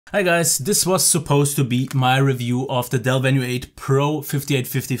Hi guys, this was supposed to be my review of the Dell Venue 8 Pro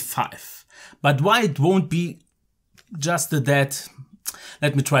 5855. But why it won't be just that,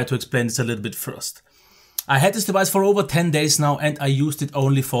 let me try to explain this a little bit first. I had this device for over 10 days now and I used it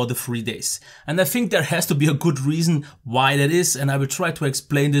only for the 3 days. And I think there has to be a good reason why that is, and I will try to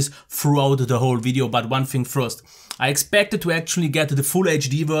explain this throughout the whole video. But one thing first, I expected to actually get the full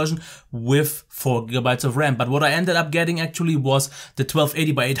HD version with 4 GB of RAM, but what I ended up getting actually was the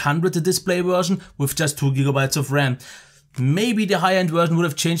 1280 by 800 display version with just 2 GB of RAM. Maybe the high-end version would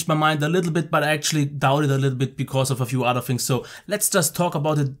have changed my mind a little bit, but I actually doubt it a little bit because of a few other things. So let's just talk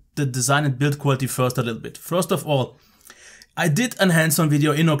about the design and build quality first a little bit. First of all, I did a hands-on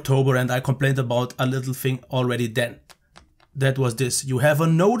video in October and I complained about a little thing already then. That was this. You have a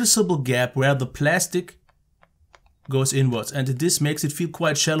noticeable gap where the plastic goes inwards, and this makes it feel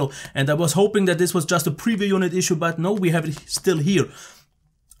quite shallow. And I was hoping that this was just a preview unit issue, but no, we have it still here.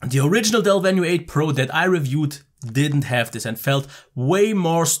 The original Dell Venue 8 Pro that I reviewed didn't have this and felt way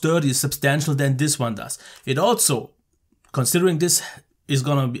more sturdy, substantial than this one does. It also, considering this is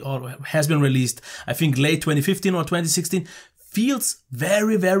gonna be or has been released, I think late 2015 or 2016, feels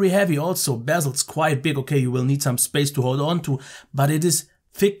very, very heavy. Also, bezel's quite big. Okay, you will need some space to hold on to, but it is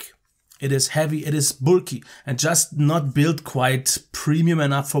thick. It is heavy, it is bulky, and just not built quite premium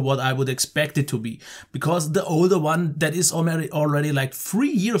enough for what I would expect it to be. Because the older one that is already like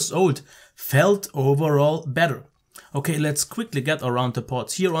 3 years old felt overall better. Okay, let's quickly get around the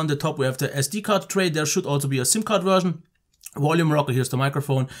ports. Here on the top we have the SD card tray. There should also be a SIM card version. Volume rocker, here's the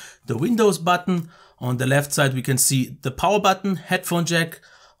microphone. The Windows button. On the left side we can see the power button, headphone jack.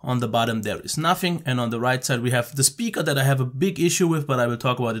 On the bottom there is nothing, and on the right side we have the speaker that I have a big issue with, but I will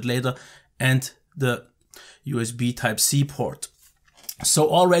talk about it later, and the USB Type-C port. So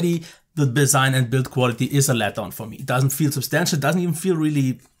already the design and build quality is a letdown for me. It doesn't feel substantial, it doesn't even feel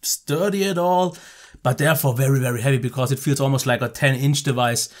really sturdy at all, but therefore very, very heavy because it feels almost like a 10-inch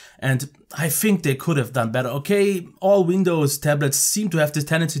device, and I think they could have done better. Okay, all Windows tablets seem to have this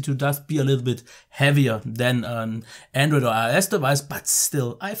tendency to just be a little bit heavier than an Android or iOS device, but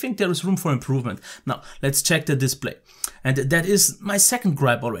still, I think there is room for improvement. Now, let's check the display. And that is my second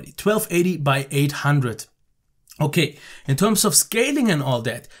gripe already, 1280 by 800. Okay, in terms of scaling and all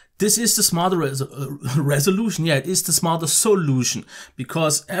that, this is the smarter resolution. Yeah, it is the smarter solution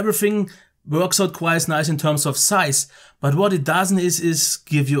because everything works out quite nice in terms of size, but what it doesn't is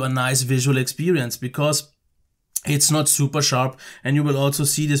give you a nice visual experience because it's not super sharp, and you will also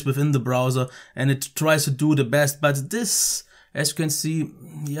see this within the browser, and it tries to do the best, but this, as you can see,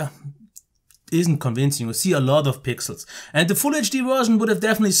 yeah, isn't convincing. You see a lot of pixels, and the full HD version would have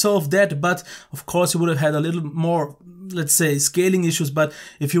definitely solved that, but of course you would have had a little more, let's say, scaling issues. But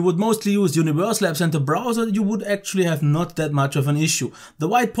if you would mostly use Universal Apps and the browser, you would actually have not that much of an issue. The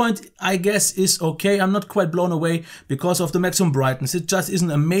white point, I guess, is okay. I'm not quite blown away because of the maximum brightness. It just isn't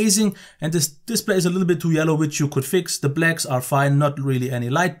amazing, and this display is a little bit too yellow, which you could fix. The blacks are fine, not really any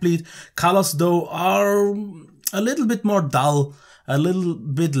light bleed. Colors though are a little bit more dull, a little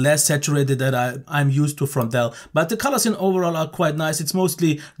bit less saturated that I'm used to from Dell, but the colors in overall are quite nice. It's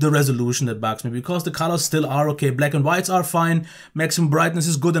mostly the resolution that bugs me because the colors still are okay. Black and whites are fine, maximum brightness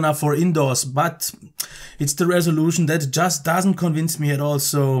is good enough for indoors, but it's the resolution that just doesn't convince me at all.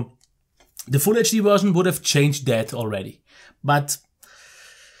 So the full HD version would have changed that already, but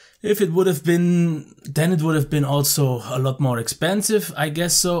if it would have been, then it would have been also a lot more expensive, I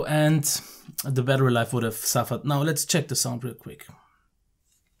guess so, and the battery life would have suffered. Now let's check the sound real quick.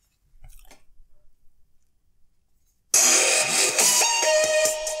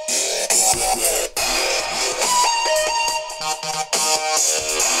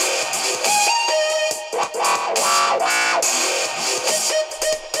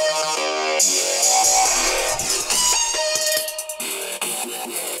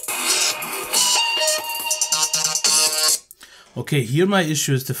 Okay, here my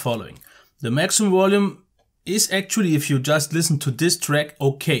issue is the following. The maximum volume is actually, if you just listen to this track,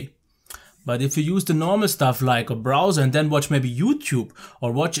 okay. But if you use the normal stuff like a browser and then watch maybe YouTube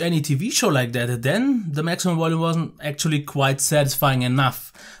or watch any TV show like that, then the maximum volume wasn't actually quite satisfying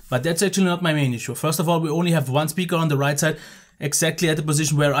enough. But that's actually not my main issue. First of all, we only have one speaker on the right side, exactly at the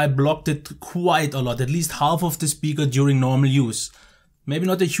position where I blocked it quite a lot, at least half of the speaker during normal use. Maybe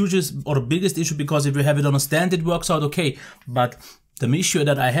not the hugest or the biggest issue, because if you have it on a stand it works out okay, but the issue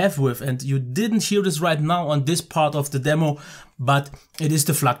that I have with, and you didn't hear this right now on this part of the demo, but it is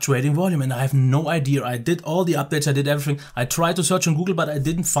the fluctuating volume, and I have no idea. I did all the updates, I did everything. I tried to search on Google, but I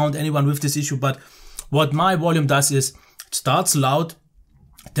didn't find anyone with this issue. But what my volume does is, it starts loud,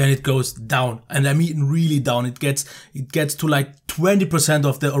 then it goes down, and I mean really down. It gets to like 20%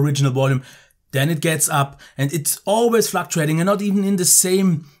 of the original volume, then it gets up, and it's always fluctuating and not even in the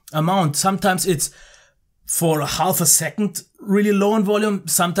same amount. Sometimes it's for half a second really low in volume,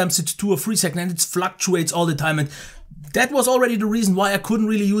 sometimes it's 2 or 3 seconds, and it fluctuates all the time. And that was already the reason why I couldn't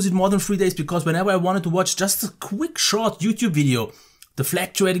really use it more than 3 days, because whenever I wanted to watch just a quick short YouTube video, the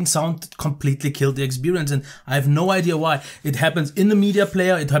fluctuating sound completely killed the experience, and I have no idea why. It happens in the media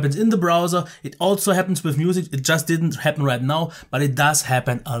player, it happens in the browser, it also happens with music. It just didn't happen right now, but it does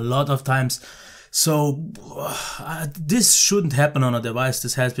happen a lot of times. So this shouldn't happen on a device.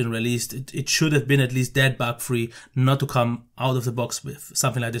 This has been released. It should have been at least that bug free, not to come out of the box with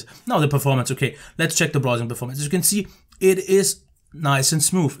something like this. Now the performance, okay, let's check the browsing performance. As you can see, it is nice and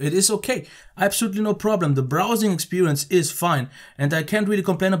smooth. It is okay. Absolutely no problem. The browsing experience is fine, and I can't really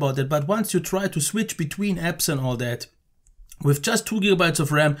complain about that. But once you try to switch between apps and all that, with just 2 GB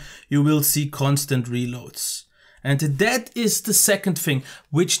of RAM, you will see constant reloads. And that is the second thing,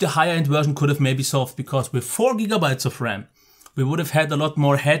 which the higher end version could have maybe solved, because with 4 GB of RAM, we would have had a lot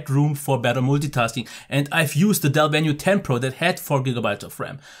more headroom for better multitasking. And I've used the Dell Venue 10 Pro that had 4 GB of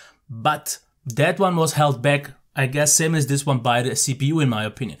RAM, but that one was held back, I guess same as this one, by the CPU in my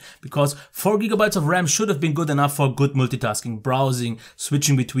opinion, because 4 GB of RAM should have been good enough for good multitasking, browsing,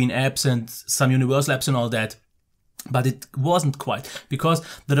 switching between apps and some universal apps and all that. But it wasn't quite, because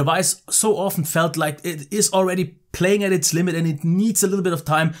the device so often felt like it is already playing at its limit and it needs a little bit of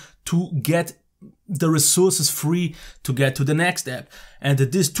time to get the resources free to get to the next app. And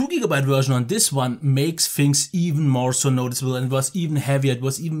this 2 GB version on this one makes things even more so noticeable, and it was even heavier, it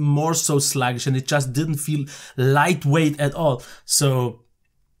was even more so sluggish, and it just didn't feel lightweight at all. So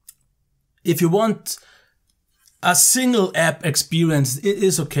if you want a single app experience, it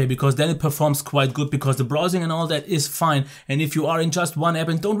is okay, because then it performs quite good, because the browsing and all that is fine. And if you are in just one app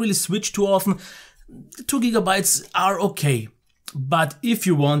and don't really switch too often, 2 GB are okay. But if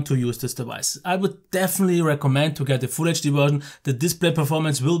you want to use this device, I would definitely recommend to get the Full HD version. The display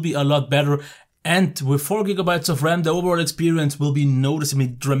performance will be a lot better, and with 4 GB of RAM, the overall experience will be noticeably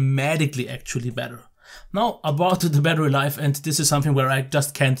dramatically actually better. Now about the battery life, and this is something where I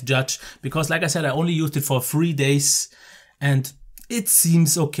just can't judge, because like I said, I only used it for 3 days and it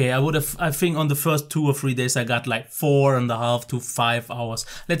seems okay. I think on the first 2 or 3 days I got like 4.5 to 5 hours.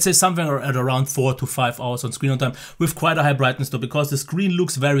 Let's say something at around 4 to 5 hours on screen on time, with quite a high brightness though, because the screen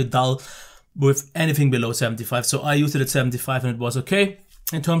looks very dull with anything below 75. So I used it at 75 and it was okay.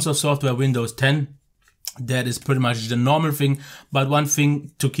 In terms of software, Windows 10. That is pretty much the normal thing, but one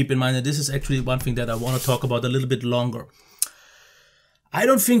thing to keep in mind, and this is actually one thing that I want to talk about a little bit longer. I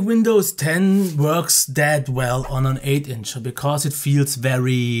don't think Windows 10 works that well on an 8-inch, because it feels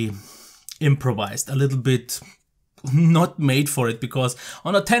very improvised, a little bit not made for it, because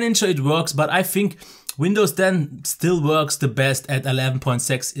on a 10-inch it works, but I think Windows 10 still works the best at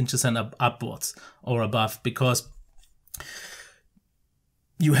 11.6 inches and upwards or above, because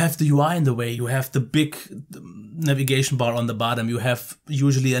you have the UI in the way, you have the big navigation bar on the bottom, you have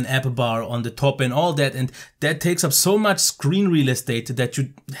usually an app bar on the top and all that, and that takes up so much screen real estate that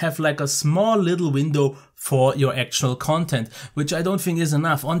you have like a small little window for your actual content, which I don't think is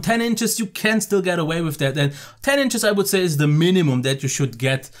enough. On 10 inches you can still get away with that, and 10 inches I would say is the minimum that you should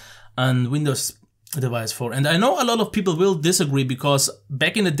get on Windows device for. And I know a lot of people will disagree, because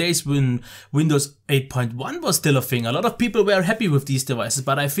back in the days when Windows 8.1 was still a thing, a lot of people were happy with these devices,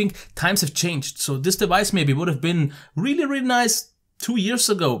 but I think times have changed. So this device maybe would have been really, really nice 2 years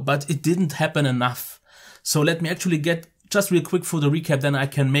ago, but it didn't happen enough. So let me actually get just real quick for the recap, then I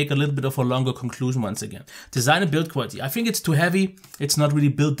can make a little bit of a longer conclusion once again. Design and build quality. I think it's too heavy. It's not really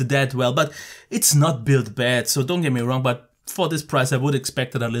built that well, but it's not built bad. So don't get me wrong, but for this price, I would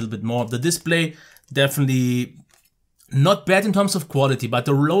expect it a little bit more. The display, definitely not bad in terms of quality, but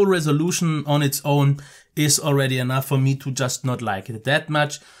the low resolution on its own is already enough for me to just not like it that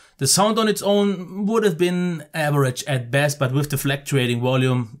much. The sound on its own would have been average at best, but with the fluctuating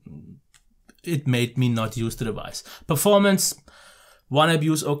volume, it made me not use the device. Performance, one app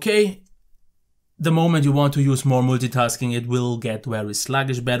use okay. The moment you want to use more multitasking, it will get very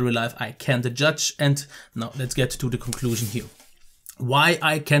sluggish. Battery life, I can't judge. And now let's get to the conclusion here. Why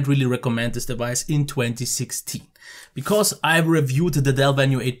I can't really recommend this device in 2016. Because I reviewed the Dell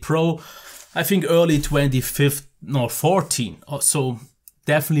Venue 8 Pro, I think early 2014, so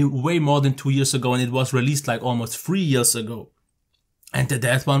definitely way more than 2 years ago, and it was released like almost 3 years ago. And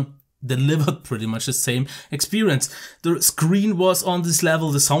that one delivered pretty much the same experience. The screen was on this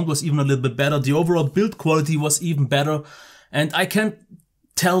level, the sound was even a little bit better, the overall build quality was even better, and I can't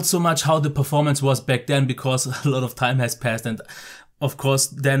tell so much how the performance was back then, because a lot of time has passed, and of course,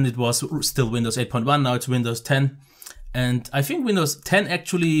 then it was still Windows 8.1, now it's Windows 10. And I think Windows 10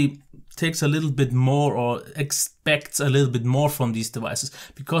 actually takes a little bit more, or expects a little bit more from these devices.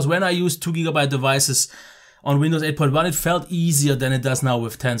 Because when I used 2 GB devices on Windows 8.1, it felt easier than it does now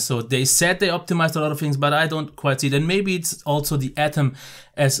with 10. So they said they optimized a lot of things, but I don't quite see it. And maybe it's also the Atom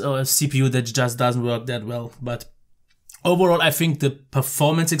as a CPU that just doesn't work that well. But overall, I think the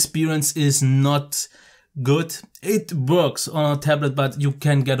performance experience is not good. It works on a tablet, but you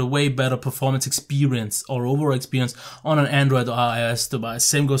can get a way better performance experience or overall experience on an Android or iOS device.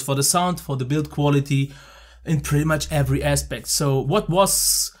 Same goes for the sound, for the build quality, in pretty much every aspect. So what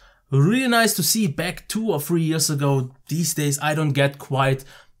was really nice to see back 2 or 3 years ago, these days I don't get quite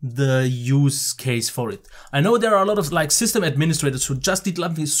the use case for it. I know there are a lot of like system administrators who just need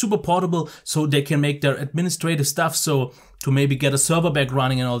something super portable so they can make their administrative stuff, so to maybe get a server back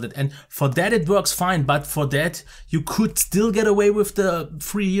running and all that. And for that it works fine, but for that you could still get away with the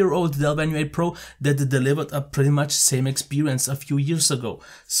 3-year-old Dell Venue 8 Pro that delivered a pretty much same experience a few years ago.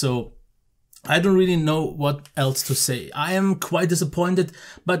 So I don't really know what else to say. I am quite disappointed,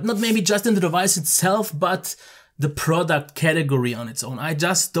 but not maybe just in the device itself, but the product category on its own. I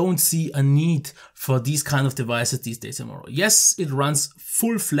just don't see a need for these kind of devices these days anymore. Yes, it runs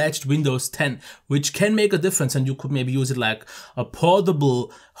full-fledged Windows 10, which can make a difference, and you could maybe use it like a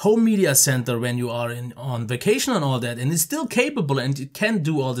portable home media center when you are on vacation and all that, and it's still capable and it can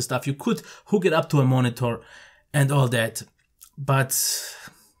do all the stuff. You could hook it up to a monitor and all that, but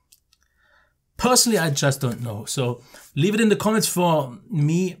personally, I just don't know. So leave it in the comments for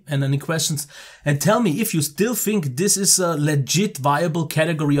me and any questions, and tell me if you still think this is a legit viable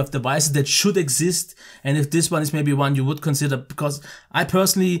category of devices that should exist, and if this one is maybe one you would consider, because I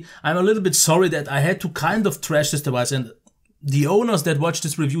personally, I'm a little bit sorry that I had to kind of trash this device, and the owners that watch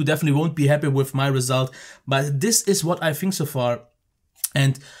this review definitely won't be happy with my result, but this is what I think so far.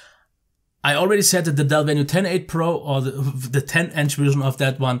 And I already said that the Dell Venue 10.8 Pro, or the 10-inch version of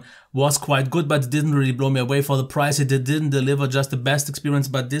that one, was quite good, but it didn't really blow me away for the price. It didn't deliver just the best experience,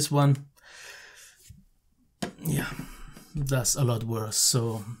 but this one, yeah, does a lot worse.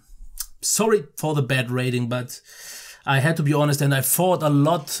 So sorry for the bad rating, but I had to be honest, and I thought a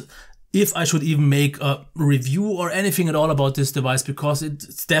lot if I should even make a review or anything at all about this device, because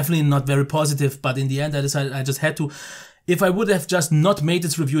it's definitely not very positive. But in the end, I decided I just had to. If I would have just not made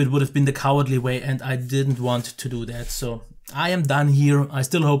this review, it would have been the cowardly way, and I didn't want to do that. So I am done here. I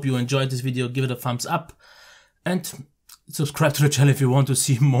still hope you enjoyed this video. Give it a thumbs up and subscribe to the channel if you want to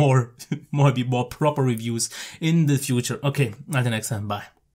see more proper reviews in the future. Okay, until next time, bye.